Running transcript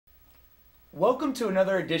Welcome to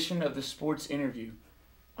another edition of the Sports Interview.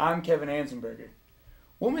 I'm Kevin Anzenberger.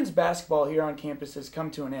 Women's basketball here on campus has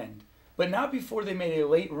come to an end, but not before they made a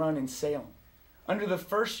late run in Salem. Under the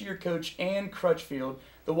first-year coach Ann Crutchfield,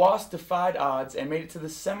 the Wasps defied odds and made it to the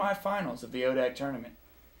semifinals of the ODAC tournament.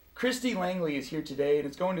 Christy Langley is here today and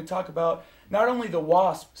is going to talk about not only the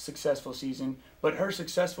Wasps' successful season, but her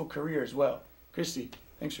successful career as well. Christy,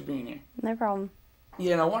 thanks for being here. No problem.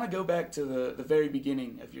 Yeah, and I want to go back to the very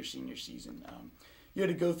beginning of your senior season. You had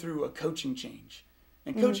to go through a coaching change.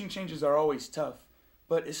 And coaching changes are always tough,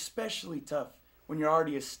 but especially tough when you're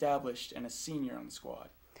already established and a senior on the squad.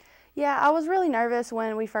 Yeah, I was really nervous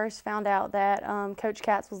when we first found out that Coach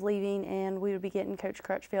Katz was leaving and we would be getting Coach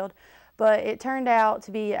Crutchfield. But it turned out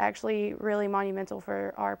to be actually really monumental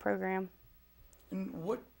for our program. And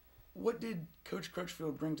what did Coach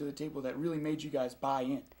Crutchfield bring to the table that really made you guys buy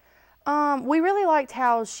in? We really liked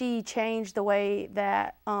how she changed the way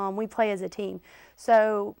that we play as a team.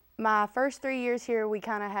 So my first 3 years here, we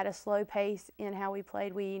kind of had a slow pace in how we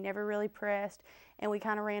played. We never really pressed, and we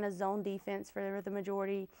kind of ran a zone defense for the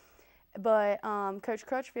majority. But Coach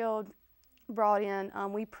Crutchfield brought in,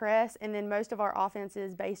 we press, and then most of our offense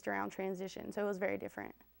is based around transition, so it was very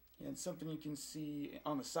different. And something you can see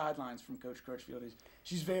on the sidelines from Coach Crutchfield is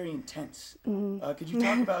she's very intense. Could you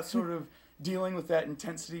talk about sort of dealing with that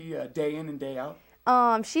intensity day in and day out?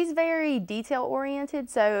 She's very detail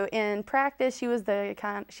oriented. So in practice, she's the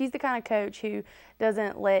kind of coach who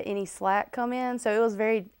doesn't let any slack come in. So it was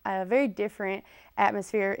a very different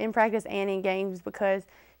atmosphere in practice and in games because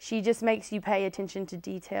she just makes you pay attention to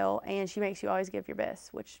detail and she makes you always give your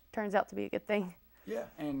best, which turns out to be a good thing. Yeah,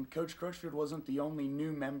 and Coach Crutchfield wasn't the only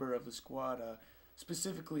new member of the squad.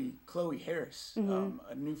 Specifically, Chloe Harris,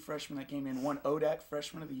 a new freshman that came in, won ODAC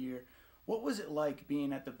Freshman of the Year. What was it like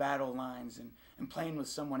being at the battle lines and playing with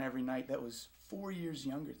someone every night that was 4 years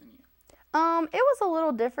younger than you? It was a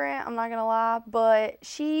little different, I'm not going to lie, but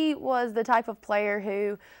she was the type of player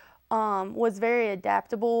who was very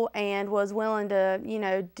adaptable and was willing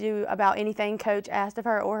to, do about anything Coach asked of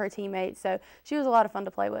her or her teammates. So she was a lot of fun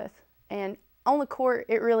to play with. And on the court,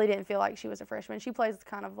 it really didn't feel like she was a freshman. She plays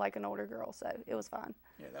kind of like an older girl, so it was fun.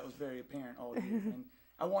 Yeah, that was very apparent all year. And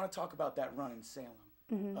I want to talk about that run in Salem.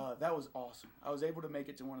 That was awesome. I was able to make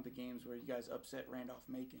it to one of the games where you guys upset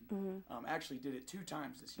Randolph-Macon. Actually did it 2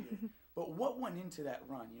 times this year. But what went into that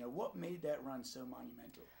run? What made that run so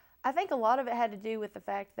monumental? I think a lot of it had to do with the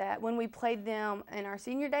fact that when we played them in our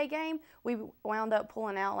senior day game, we wound up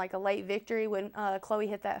pulling out like a late victory when Chloe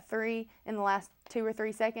hit that 3 in the last 2 or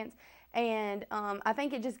 3 seconds. And I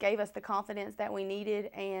think it just gave us the confidence that we needed.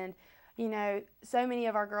 And, so many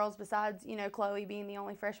of our girls, besides, Chloe being the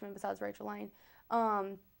only freshman besides Rachel Lane,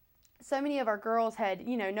 so many of our girls had,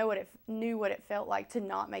 knew what it felt like to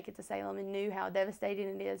not make it to Salem and knew how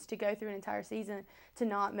devastating it is to go through an entire season to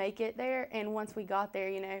not make it there. And once we got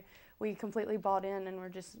there, we completely bought in and were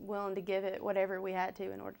just willing to give it whatever we had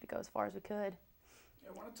to in order to go as far as we could.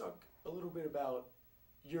 I want to talk a little bit about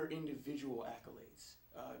your individual accolades.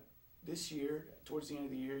 This year, towards the end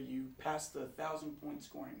of the year, you passed the 1,000-point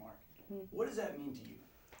scoring mark. What does that mean to you?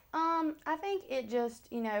 I think it just,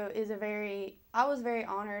 I was very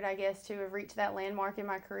honored, I guess, to have reached that landmark in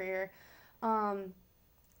my career.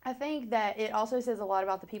 I think that it also says a lot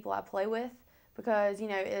about the people I play with because,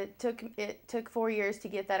 it took 4 years to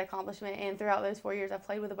get that accomplishment, and throughout those 4 years I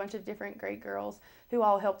played with a bunch of different great girls who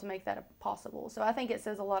all helped to make that possible. So I think it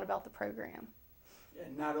says a lot about the program.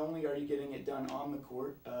 And not only are you getting it done on the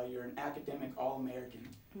court, you're an academic All-American.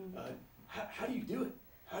 How do you do it?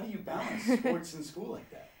 How do you balance sports and school like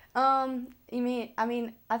that?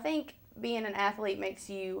 I think being an athlete makes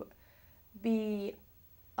you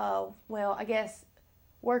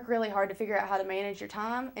work really hard to figure out how to manage your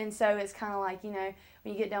time. And so it's kind of like, when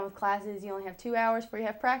you get done with classes, you only have 2 hours before you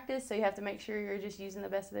have practice, so you have to make sure you're just using the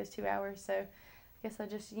best of those 2 hours. So I guess I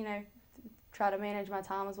just, try to manage my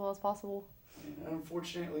time as well as possible. And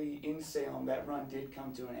unfortunately, in Salem, that run did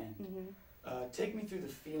come to an end. Take me through the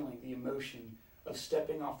feeling, the emotion of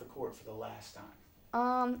stepping off the court for the last time.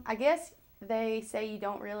 I guess they say you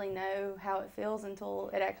don't really know how it feels until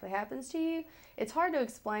it actually happens to you. It's hard to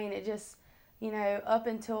explain. It just, up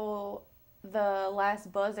until the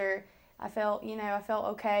last buzzer, I felt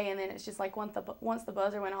okay, and then it's just like once the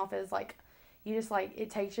buzzer went off, it's like it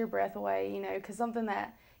takes your breath away, because something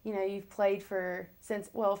that you've played for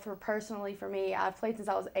personally for me, I've played since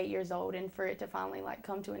I was 8 years old, and for it to finally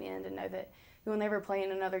come to an end and know that you'll never play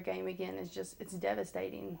in another game again it's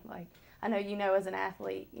devastating. Like, I know as an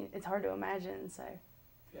athlete, it's hard to imagine, so.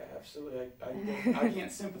 Yeah, absolutely. I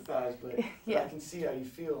can't sympathize, but, yeah. I can see how you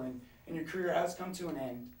feel, and your career has come to an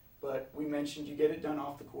end. but we mentioned you get it done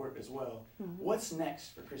off the court as well. Mm-hmm. What's next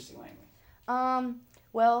for Christy Langley?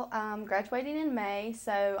 Well, I'm graduating in May,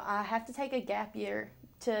 so I have to take a gap year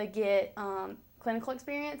to get clinical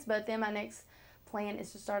experience, but then my next plan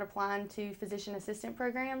is to start applying to physician assistant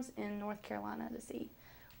programs in North Carolina to see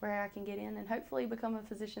where I can get in and hopefully become a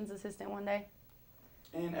physician's assistant one day.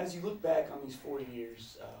 And as you look back on these 4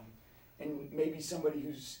 years, and maybe somebody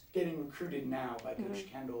who's getting recruited now by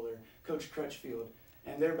Coach Kendall or Coach Crutchfield,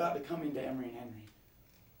 and they're about to come into Emory and Henry,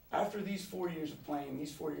 after these 4 years of playing,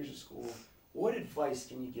 these 4 years of school, what advice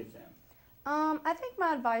can you give them? I think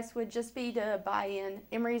my advice would just be to buy in.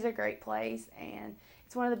 Emory's a great place, and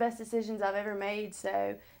it's one of the best decisions I've ever made.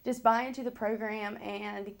 So just buy into the program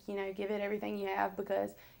and, give it everything you have, because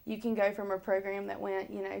you can go from a program that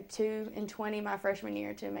went, 2-20 my freshman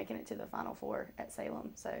year to making it to the Final Four at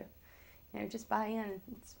Salem. So, just buy in.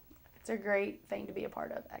 It's a great thing to be a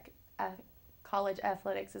part of. College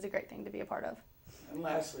athletics is a great thing to be a part of. And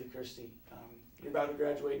lastly, Christy, you're about to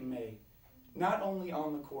graduate in May. Not only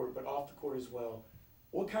on the court, but off the court as well.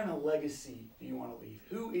 What kind of legacy do you want to leave?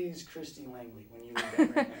 Who is Christy Langley when you leave Emory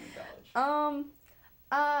and Henry College?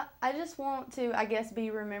 I just want to, be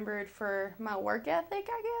remembered for my work ethic,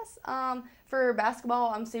 For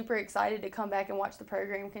basketball, I'm super excited to come back and watch the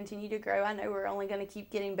program continue to grow. I know we're only going to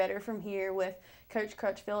keep getting better from here with Coach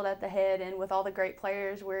Crutchfield at the head and with all the great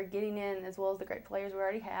players we're getting in, as well as the great players we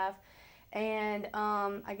already have. And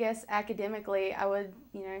academically, I would,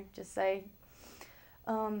 just say,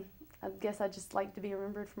 I'd just like to be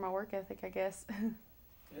remembered for my work ethic, Yeah,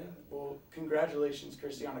 well, congratulations,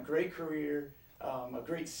 Christy, on a great career, a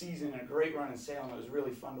great season, and a great run in Salem. It was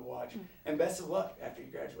really fun to watch. And best of luck after you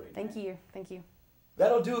graduate. Thank you. Thank you.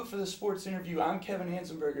 That'll do it for the sports interview. I'm Kevin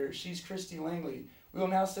Hansenberger. She's Christy Langley. We will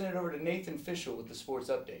now send it over to Nathan Fischel with the sports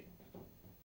update.